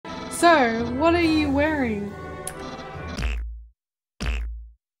So, what are you wearing?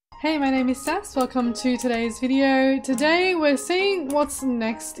 Hey, my name is Sas. Welcome to today's video. Today we're seeing what's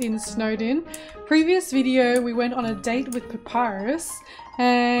next in Snowdin. Previous video we went on a date with Papyrus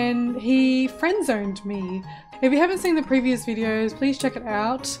and he friend-zoned me. If you haven't seen the previous videos, please check it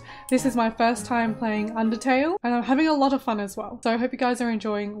out. This is my first time playing Undertale and I'm having a lot of fun as well. So I hope you guys are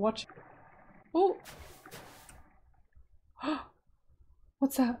enjoying watching. Oh!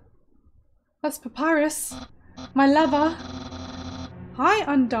 What's that? That's Papyrus, my lover. Hi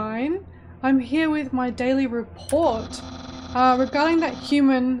Undyne, I'm here with my daily report. Regarding that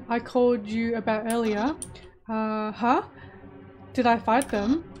human I called you about earlier. Huh? Did I fight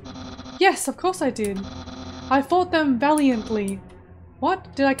them? Yes, of course I did. I fought them valiantly.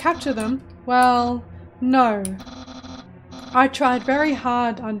 What? Did I capture them? Well, no. I tried very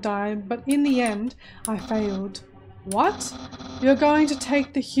hard, Undyne, but in the end, I failed. What? You're going to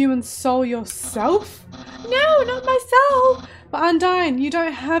take the human soul yourself? No, not myself! But Undyne, you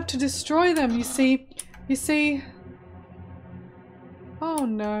don't have to destroy them, you see. Oh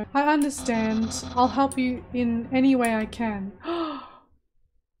no. I understand. I'll help you in any way I can.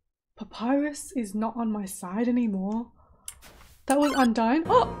 Papyrus is not on my side anymore. That was Undyne.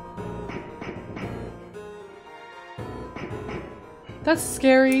 Oh! That's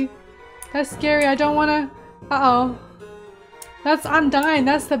scary. That's scary. I don't wanna... Uh-oh. That's Undyne.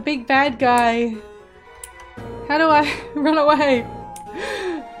 That's the big bad guy. How do I run away?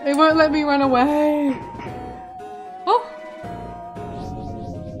 It won't let me run away. Oh!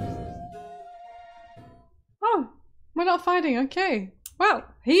 Oh! We're not fighting. Okay. Well,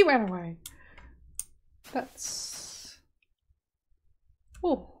 he ran away. That's...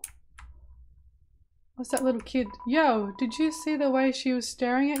 Oh. What's that little kid? Yo, did you see the way she was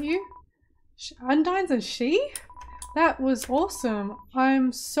staring at you? Undyne's a she? That was awesome.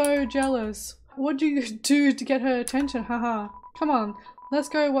 I'm so jealous. What do you do to get her attention? Haha. Come on, let's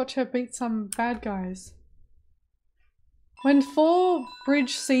go watch her beat some bad guys. When 4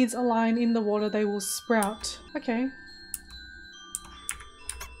 bridge seeds align in the water, they will sprout. Okay.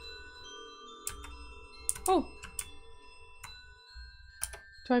 Oh.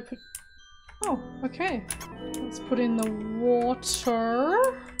 Do I put... Oh, okay. Let's put in the water.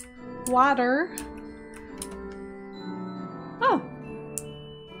 Water. Oh.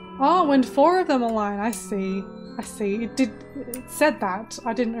 Oh, when 4 of them align. I see. I see. It said that.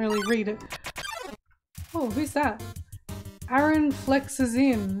 I didn't really read it. Oh, who's that? Aaron flexes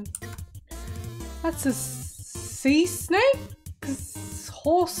in. That's a sea snake?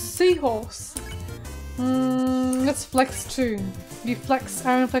 Seahorse. Let's flex too. If you flex,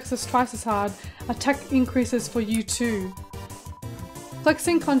 Aaron flexes twice as hard. Attack increases for you too.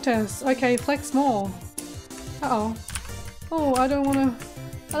 Flexing contest. Okay, flex more. Uh-oh. Oh, I don't wanna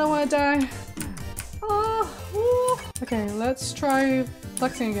die. Oh, okay, let's try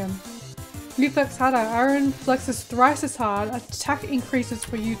flexing again. You flex harder. Aaron flexes thrice as hard. Attack increases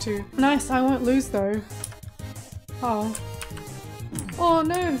for you too. Nice, I won't lose though. Oh. Oh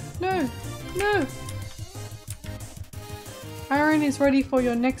no, no, no. Aaron is ready for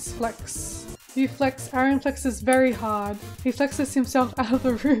your next flex. You flex. Aaron flexes very hard. He flexes himself out of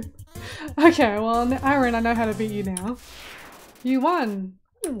the room. Okay, well, Aaron, I know how to beat you now. You won!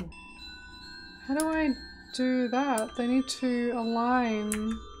 Ooh. How do I do that? They need to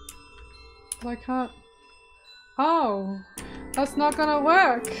align. But I can't... Oh! That's not gonna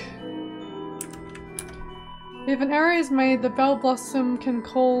work! If an error is made, the bell blossom can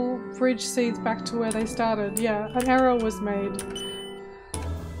call bridge seeds back to where they started. Yeah, an error was made.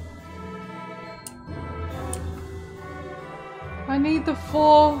 I need the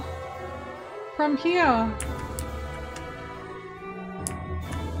 4 from here.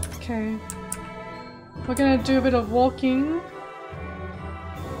 Okay. We're gonna do a bit of walking.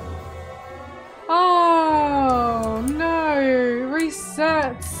 Oh no!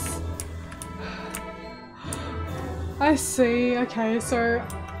 Resets! I see. Okay, so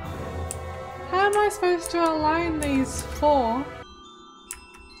how am I supposed to align these 4?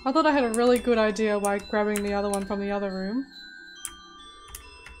 I thought I had a really good idea by grabbing the other one from the other room.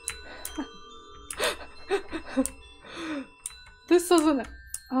 This doesn't...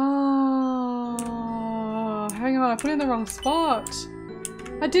 Oh, hang on, I put it in the wrong spot.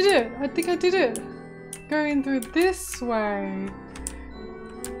 I did it! I think I did it! Going through this way.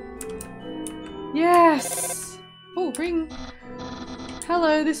 Yes! Oh, ring!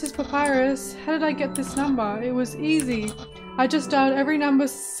 Hello, this is Papyrus. How did I get this number? It was easy. I just dialed every number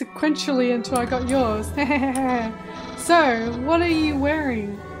sequentially until I got yours. So, what are you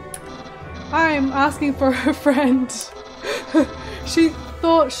wearing? I'm asking for a friend. She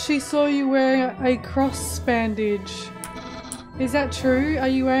thought she saw you wearing a cross bandage. Is that true? Are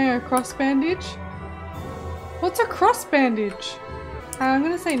you wearing a cross bandage? What's a cross bandage? I'm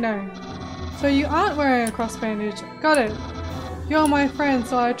gonna say no. So you aren't wearing a cross bandage. Got it. You're my friend,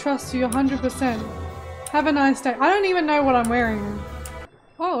 so I trust you 100%. Have a nice day. I don't even know what I'm wearing.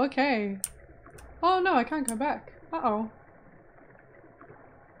 Oh, okay. Oh no, I can't go back. Uh-oh.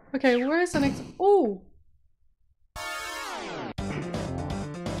 Okay, where is the next? Oh!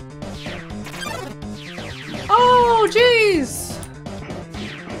 Oh, jeez!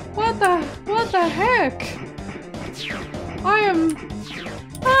 What the heck? I am...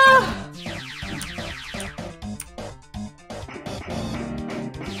 Ah!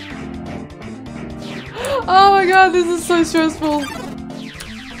 Oh my god, this is so stressful.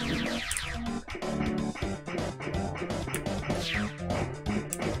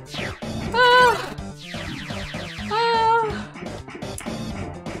 Ah! Ah!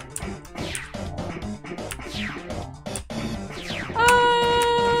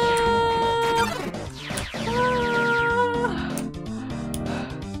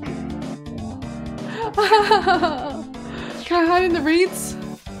 Ah! Can I hide in the reeds?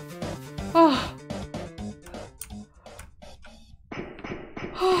 Oh.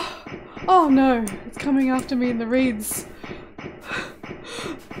 Oh no, it's coming after me in the reeds.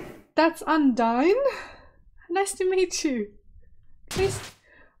 That's Undyne? Nice to meet you. Please.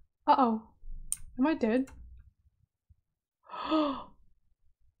 Uh-oh. Am I dead?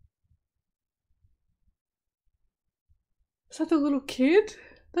 Is that the little kid?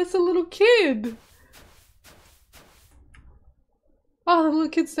 That's the little kid! Oh, the little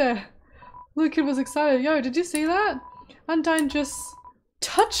kid's there. The little kid was excited. Yo, did you see that? Undyne just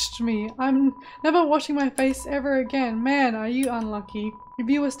touched me. I'm never washing my face ever again. Man, are you unlucky. If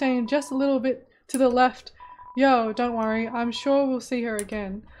you were staying just a little bit to the left. Yo, don't worry. I'm sure we'll see her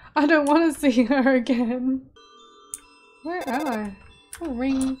again. I don't want to see her again. Where am I? Oh,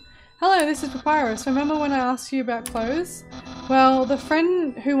 ring. Hello, this is Papyrus. Remember when I asked you about clothes? Well, the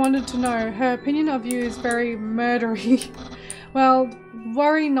friend who wanted to know, her opinion of you is very murdery. Well,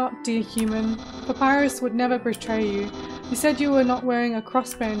 worry not, dear human. Papyrus would never betray you. You said you were not wearing a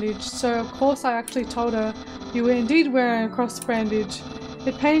cross bandage, so of course I actually told her you were indeed wearing a cross bandage.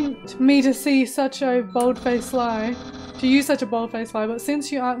 It pained me to see such a bold-faced lie, to use such a bold-faced lie, but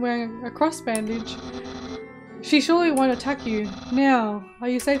since you aren't wearing a cross bandage, she surely won't attack you. Now, are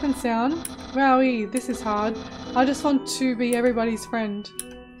you safe and sound? Wowee, this is hard. I just want to be everybody's friend.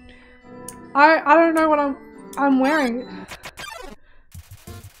 I don't know what I'm wearing.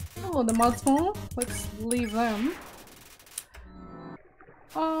 Oh, the mud small. Let's leave them.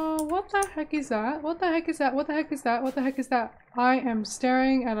 What the heck is that? What the heck is that? What the heck is that? What the heck is that? I am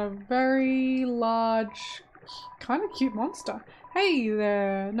staring at a very large, kind of cute monster. Hey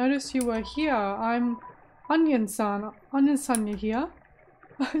there, notice you were here. I'm Onion-san. Onion-san, you here?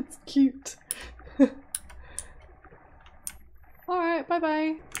 It's cute. Alright,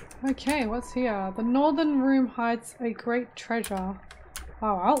 bye-bye. Okay, what's here? The northern room hides a great treasure.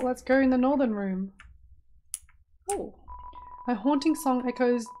 Oh well, let's go in the northern room. Oh. A haunting song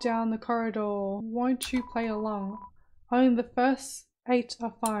echoes down the corridor. Won't you play along? Only the first 8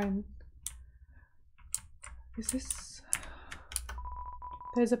 are fine. Is this...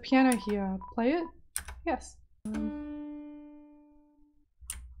 There's a piano here. Play it? Yes.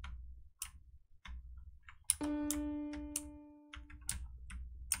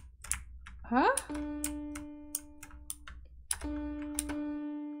 Huh?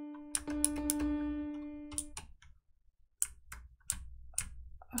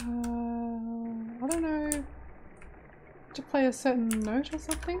 I don't know. To play a certain note or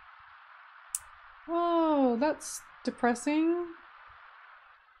something? Oh, that's depressing.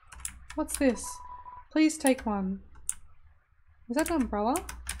 What's this? Please take one. Is that an umbrella?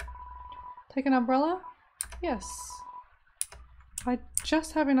 Take an umbrella? Yes. I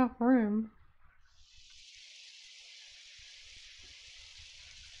just have enough room.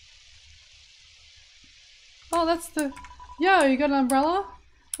 Oh, that's the... Yo, you got an umbrella?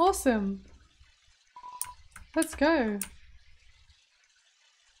 Awesome. Let's go.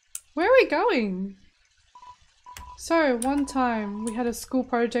 Where are we going? So, one time we had a school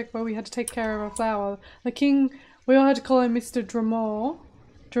project where we had to take care of a flower. The king, we all had to call him Mr.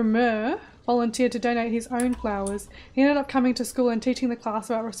 Drummer, volunteered to donate his own flowers. He ended up coming to school and teaching the class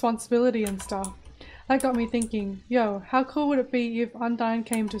about responsibility and stuff. That got me thinking, yo, how cool would it be if Undyne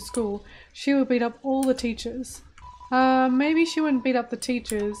came to school? She would beat up all the teachers. Maybe she wouldn't beat up the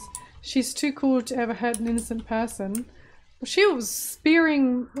teachers. She's too cool to ever hurt an innocent person. She was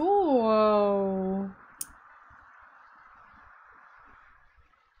spearing... Ooh.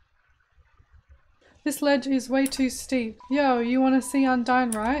 This ledge is way too steep. Yo, you want to see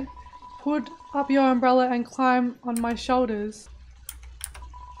Undyne, right? Put up your umbrella and climb on my shoulders.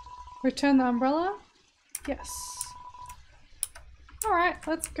 Return the umbrella? Yes. Alright,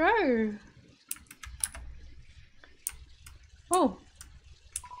 let's go. Oh.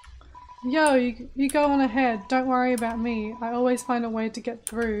 Yo, you go on ahead. Don't worry about me. I always find a way to get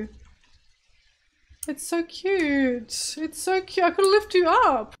through. It's so cute. It's so cute. I could lift you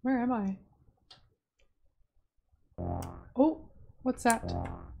up. Where am I? Oh, what's that?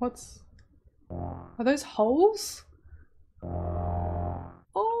 Are those holes? Oh!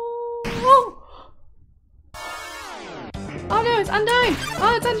 Oh no, it's Undyne!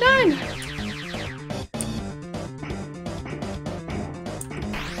 Oh, it's Undyne!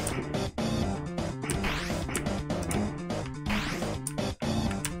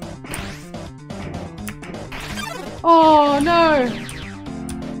 Oh no!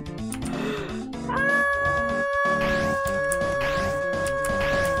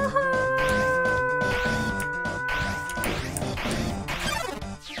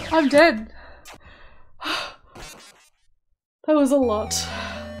 I'm dead. That was a lot.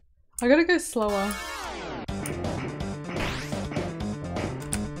 I gotta go slower.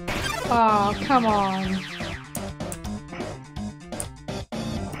 Oh, come on.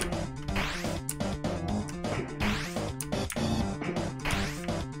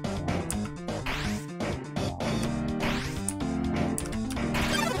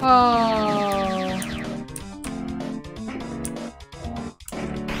 Oh.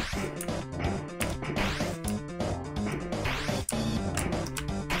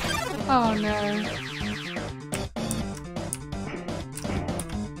 Oh no.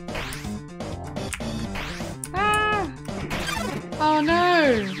 Ah! Oh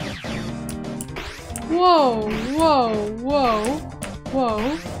no! Whoa, whoa, whoa,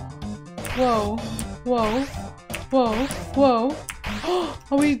 whoa, whoa, whoa, whoa, whoa.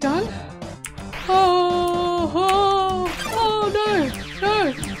 Are we done? Oh, oh, oh no,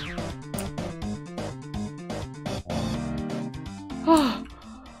 no. Oh,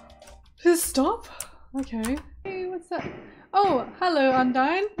 did it stop? Okay. Hey, what's that? Oh, hello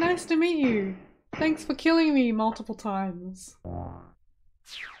Undyne. Nice to meet you. Thanks for killing me multiple times.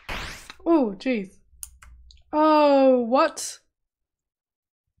 Oh, jeez. Oh, what?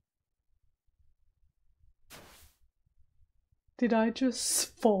 Did I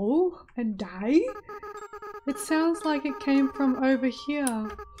just fall and die? It sounds like it came from over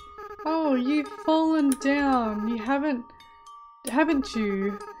here. Oh, you've fallen down. You haven't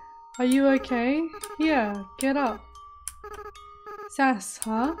you? Are you okay? Here, get up. Sas,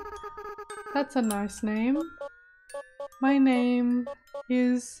 huh? That's a nice name. My name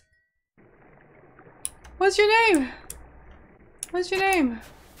is... What's your name? What's your name?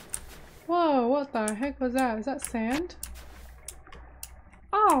 Whoa, what the heck was that? Is that sand?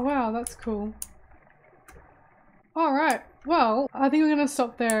 Oh wow, that's cool. Alright, well, I think we're gonna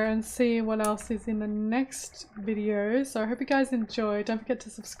stop there and see what else is in the next video. So I hope you guys enjoyed. Don't forget to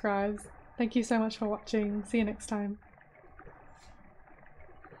subscribe. Thank you so much for watching. See you next time.